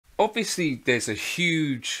obviously there's a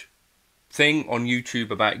huge thing on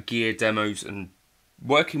YouTube about gear demos and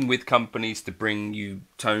working with companies to bring you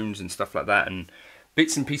tones and stuff like that, and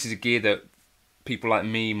bits and pieces of gear that people like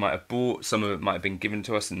me might have bought. Some of it might have been given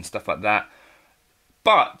to us and stuff like that.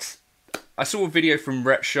 But I saw a video from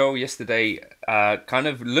Rhett Shull yesterday, kind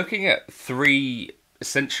of looking at 3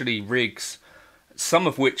 essentially rigs, some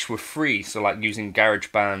of which were free, so like using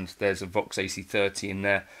GarageBand, there's a Vox AC30 in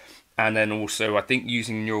there, and then also I think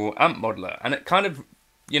using Neural Amp Modeler. And it kind of,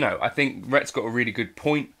 you know, I think Rhett's got a really good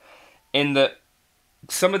point in that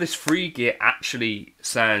some of this free gear actually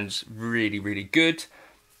sounds really, really good,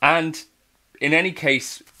 and in any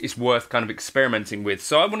case is worth kind of experimenting with.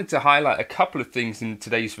 So I wanted to highlight a couple of things in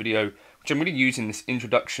today's video, which I'm going to use in this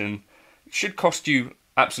introduction. It should cost you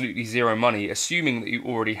absolutely zero money, assuming that you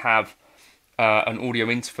already have an audio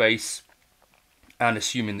interface and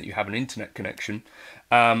assuming that you have an internet connection.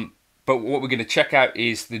 But what we're going to check out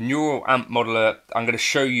is the Neural Amp Modeler. I'm going to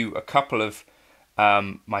show you a couple of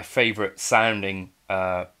my favorite sounding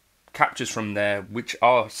captures from there, which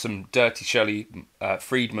are some dirty Shirley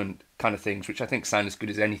Friedman kind of things, which I think sound as good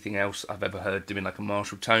as anything else I've ever heard doing like a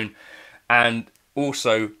Marshall tone. And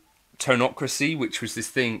also Tonocracy, which was this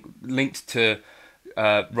thing linked to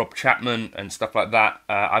Rob Chapman and stuff like that.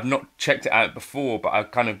 I've not checked it out before, but I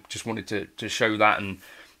kind of just wanted to show that and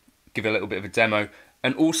give a little bit of a demo.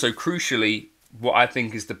 And also, crucially, what I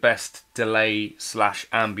think is the best delay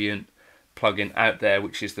 / ambient plugin out there,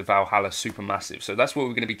 which is the Valhalla Supermassive. So that's what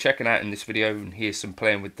we're going to be checking out in this video, and here's some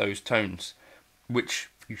playing with those tones, which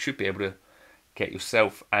you should be able to get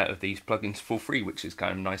yourself out of these plugins for free, which is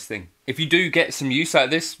kind of a nice thing. If you do get some use out of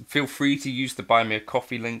this, feel free to use the Buy Me a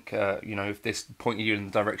Coffee link. You know, if this pointed you in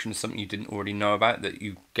the direction of something you didn't already know about, that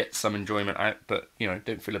you get some enjoyment out, but, you know,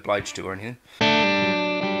 don't feel obliged to or anything.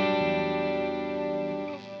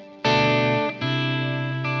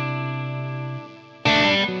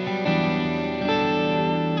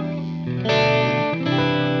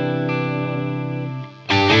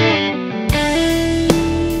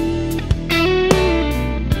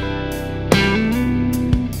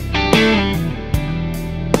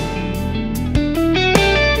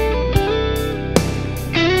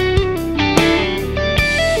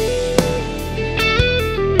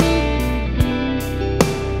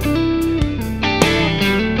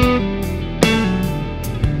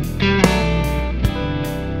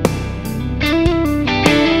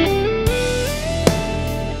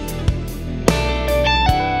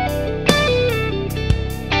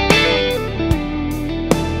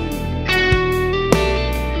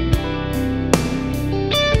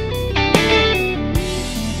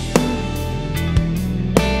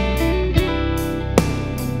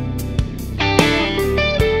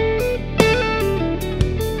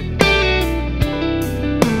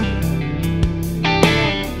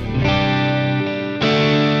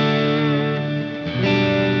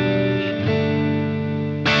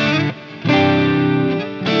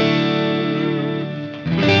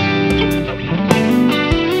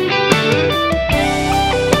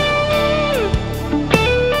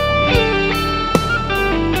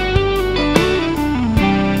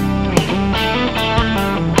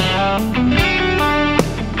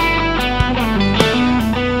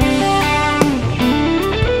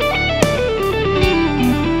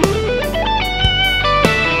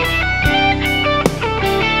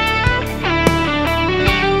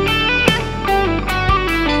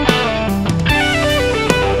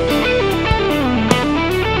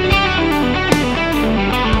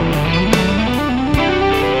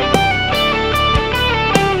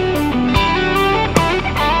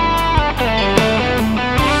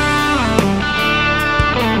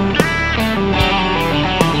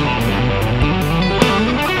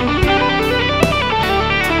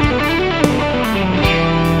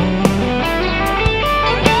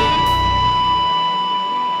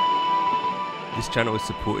 This channel is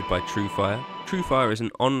supported by TrueFire. TrueFire is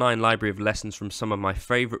an online library of lessons from some of my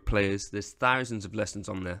favourite players. There's thousands of lessons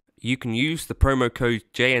on there. You can use the promo code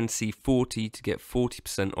JNC40 to get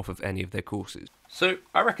 40% off of any of their courses. So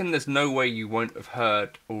I reckon there's no way you won't have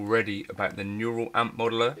heard already about the Neural Amp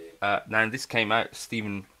Modeler. Now this came out,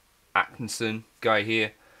 Stephen Atkinson, guy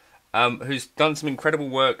here, who's done some incredible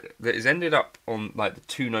work that has ended up on like the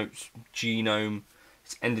 2 Notes genome.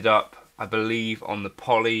 It's ended up, I believe, on the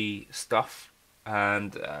Poly stuff.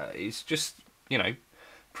 And it's just, you know,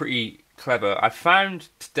 pretty clever. I found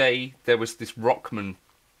today there was this Rockman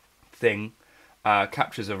thing,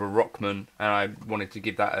 captures of a Rockman, and I wanted to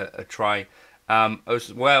give that a try.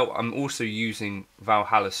 As well, I'm also using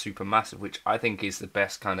Valhalla Supermassive, which I think is the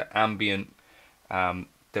best kind of ambient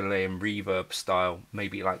delay and reverb style.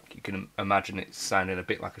 Maybe like you can imagine it sounding a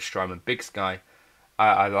bit like a Strymon Big Sky.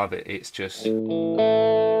 I love it. It's just...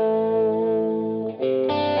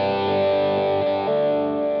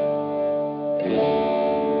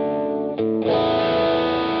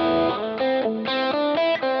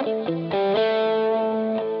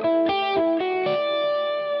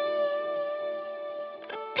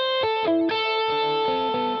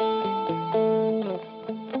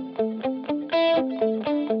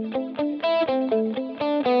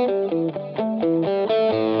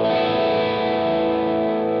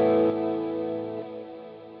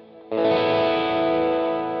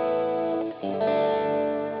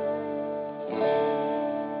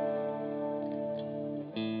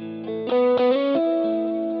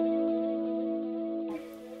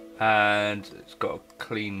 And it's got a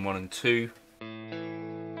clean 1 and 2.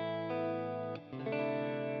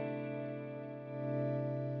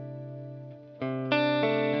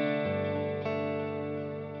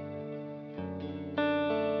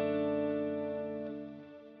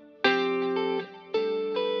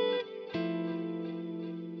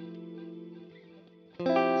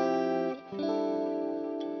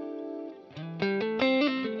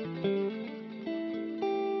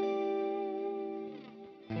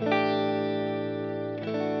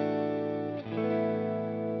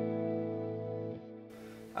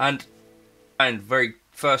 And very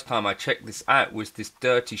first time I checked this out was this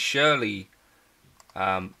Dirty Shirley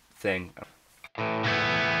thing.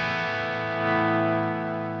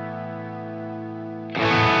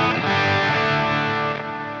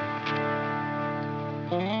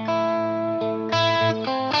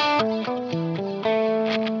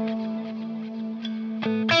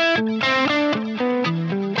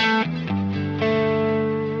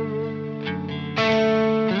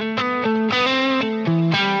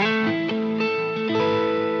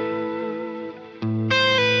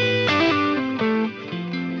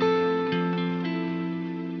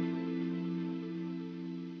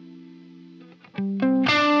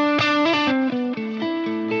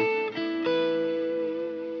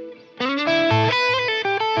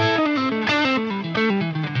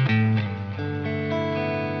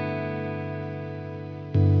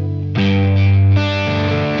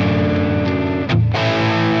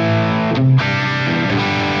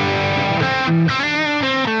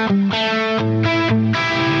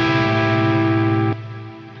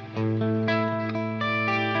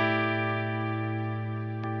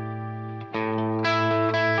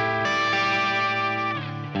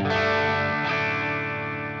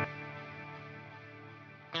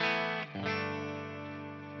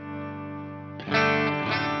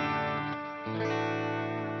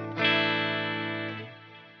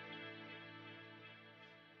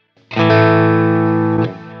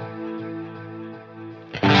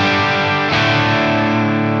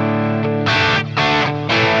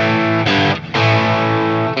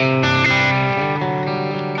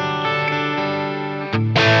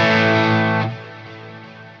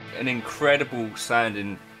 An incredible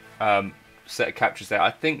sounding set of captures there.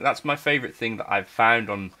 I think that's my favourite thing that I've found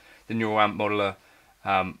on the Neural Amp Modeler.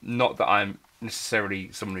 Not that I'm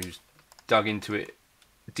necessarily someone who's dug into it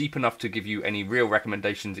deep enough to give you any real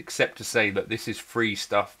recommendations, except to say that this is free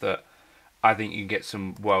stuff that I think you can get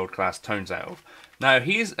some world-class tones out of. Now,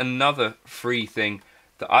 here's another free thing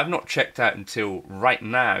that I've not checked out until right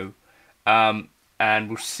now, and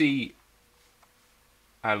we'll see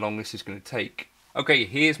how long this is going to take. Okay,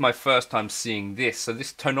 here's my first time seeing this. So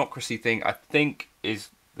this Tonocracy thing, I think there's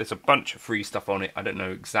a bunch of free stuff on it. I don't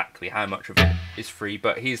know exactly how much of it is free,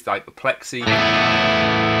 but here's like the Plexi.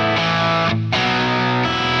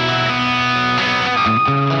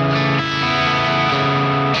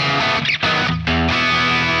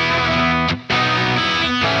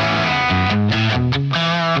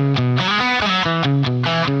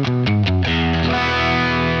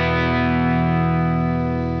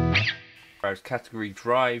 Category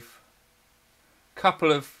drive,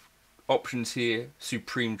 couple of options here,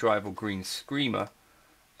 Supreme Drive or Green Screamer.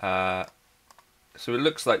 So it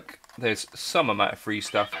looks like there's some amount of free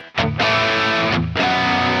stuff.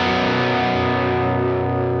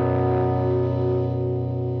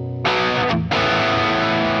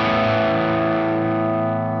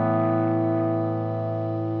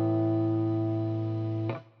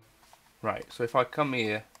 Right, so if I come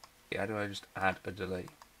here, how do I just add a delay?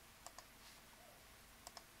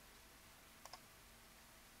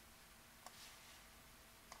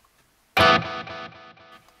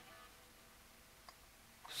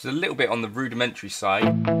 It's a little bit on the rudimentary side.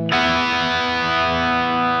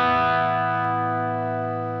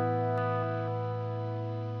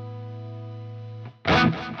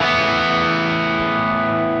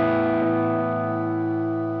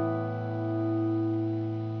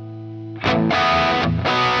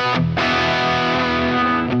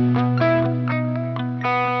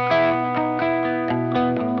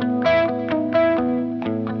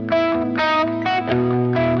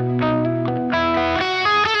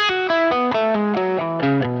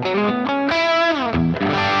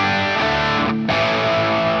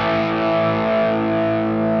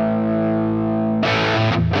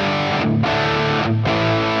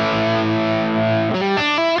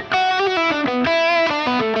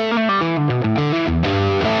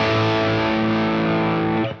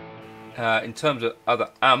 In terms of other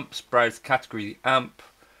amps, browse category amp.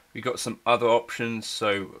 We got some other options,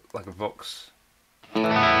 so like a Vox.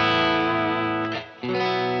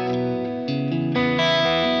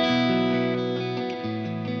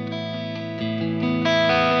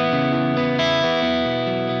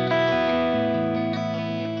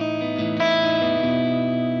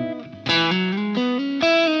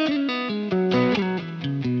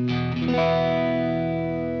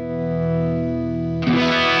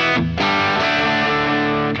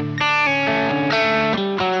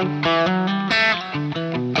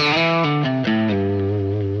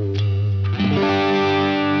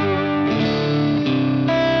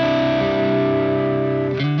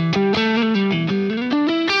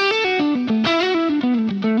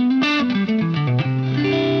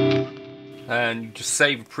 And you just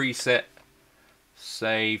save a preset,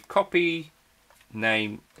 save, copy,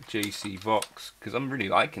 name JC Vox, because I'm really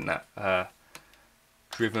liking that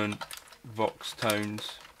driven Vox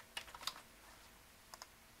tones,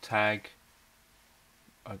 tag,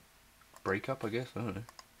 breakup, I guess, I don't know,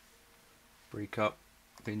 breakup,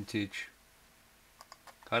 vintage,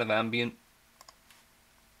 kind of ambient,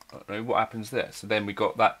 I don't know what happens there. So then we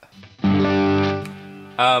got that.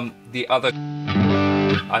 The other,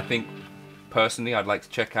 I think personally I'd like to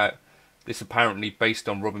check out, this apparently based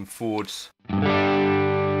on Robin Ford's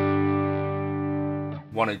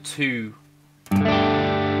 102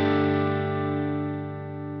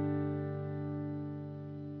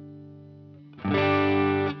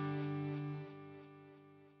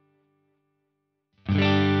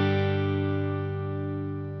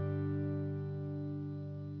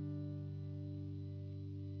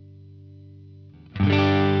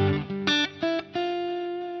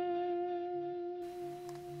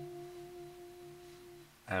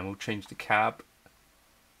 and we'll change the cab,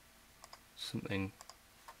 something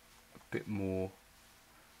a bit more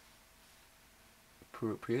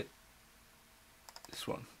appropriate, this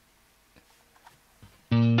one.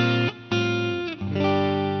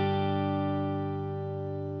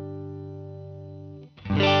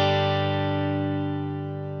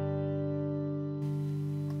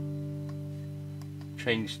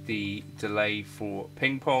 Change the delay for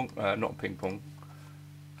ping pong, not ping pong,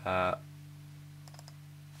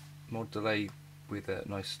 mod delay with a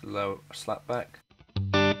nice low slap back.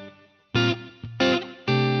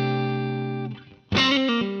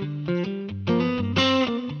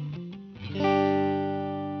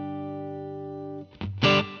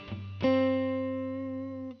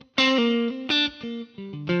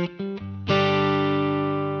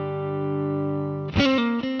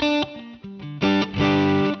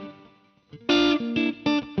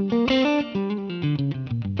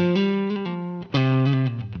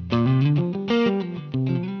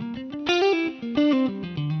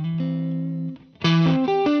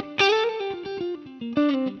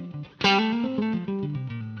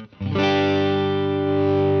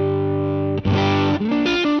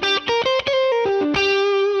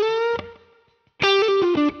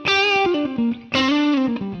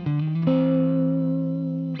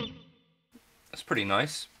 That's pretty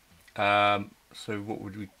nice. So what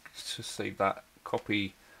would we just save that?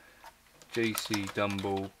 Copy JC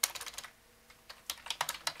DUMBLE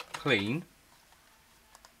clean.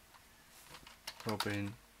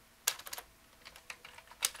 Robin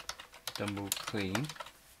DUMBLE clean.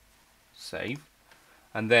 Save.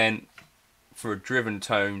 And then for a driven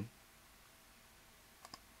tone,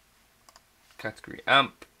 category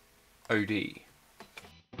amp, OD.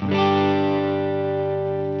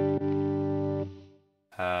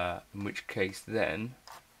 In which case then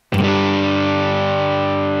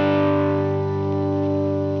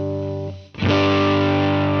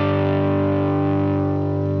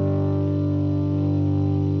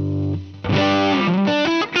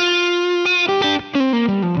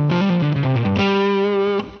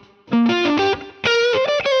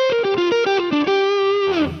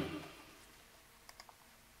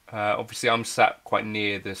obviously I'm sat quite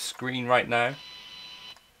near the screen right now,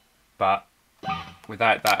 but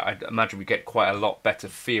without that I'd imagine we get quite a lot better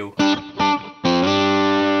feel.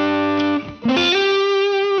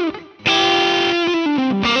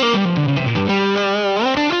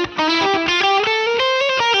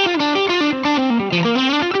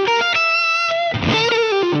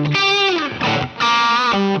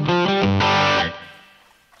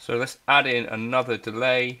 add in another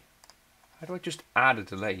delay. How do I just add a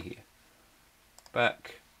delay here?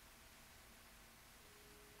 Back.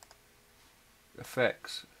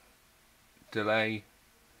 Effects. Delay.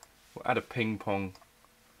 We'll add a ping pong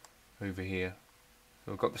over here.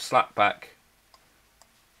 So we've got the slap back.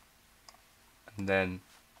 And then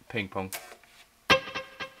ping pong.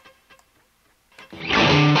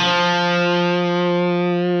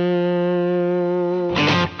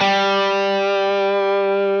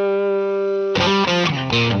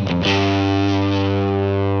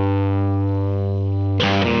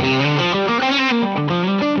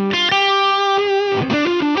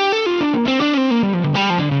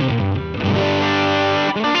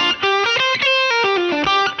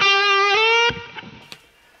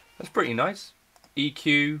 That's pretty nice.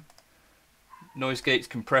 EQ, noise gates,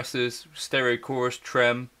 compressors, stereo chorus,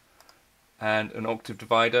 trem, and an octave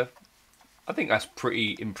divider. I think that's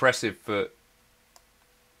pretty impressive for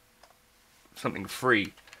something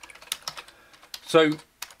free. So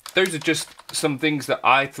those are just some things that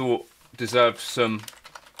I thought deserved some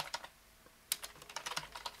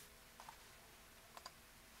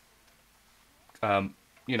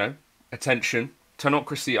you know, attention.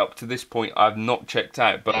 Tonocracy up to this point I've not checked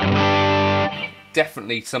out, but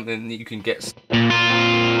definitely something that you can get.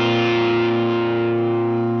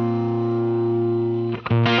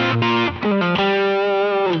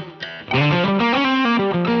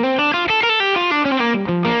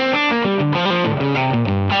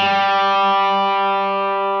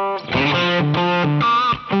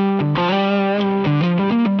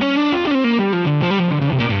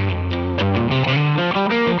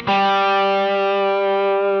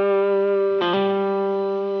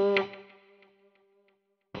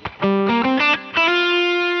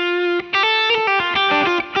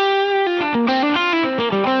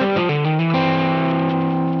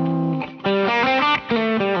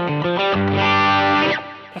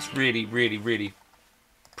 That's really, really, really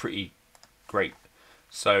pretty great.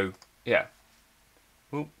 So yeah,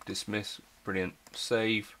 oh, dismiss, brilliant,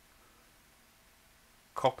 save,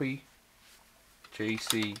 copy,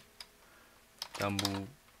 JC, Dumble,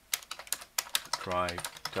 drive,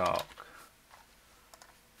 dark,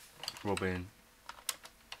 Robin,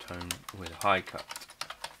 tone with high cut.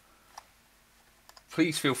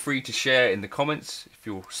 Please feel free to share in the comments if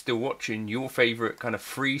you're still watching your favourite kind of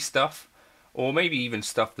free stuff, or maybe even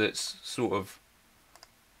stuff that's sort of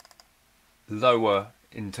lower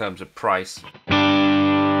in terms of price.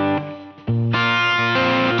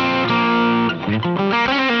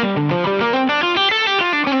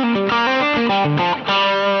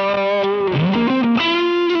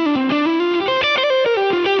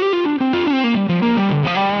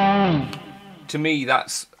 To me,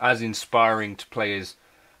 that's as inspiring to play as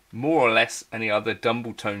more or less any other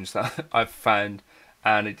Dumble tones that I've found,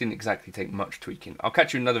 and it didn't exactly take much tweaking. I'll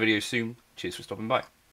catch you in another video soon. Cheers for stopping by.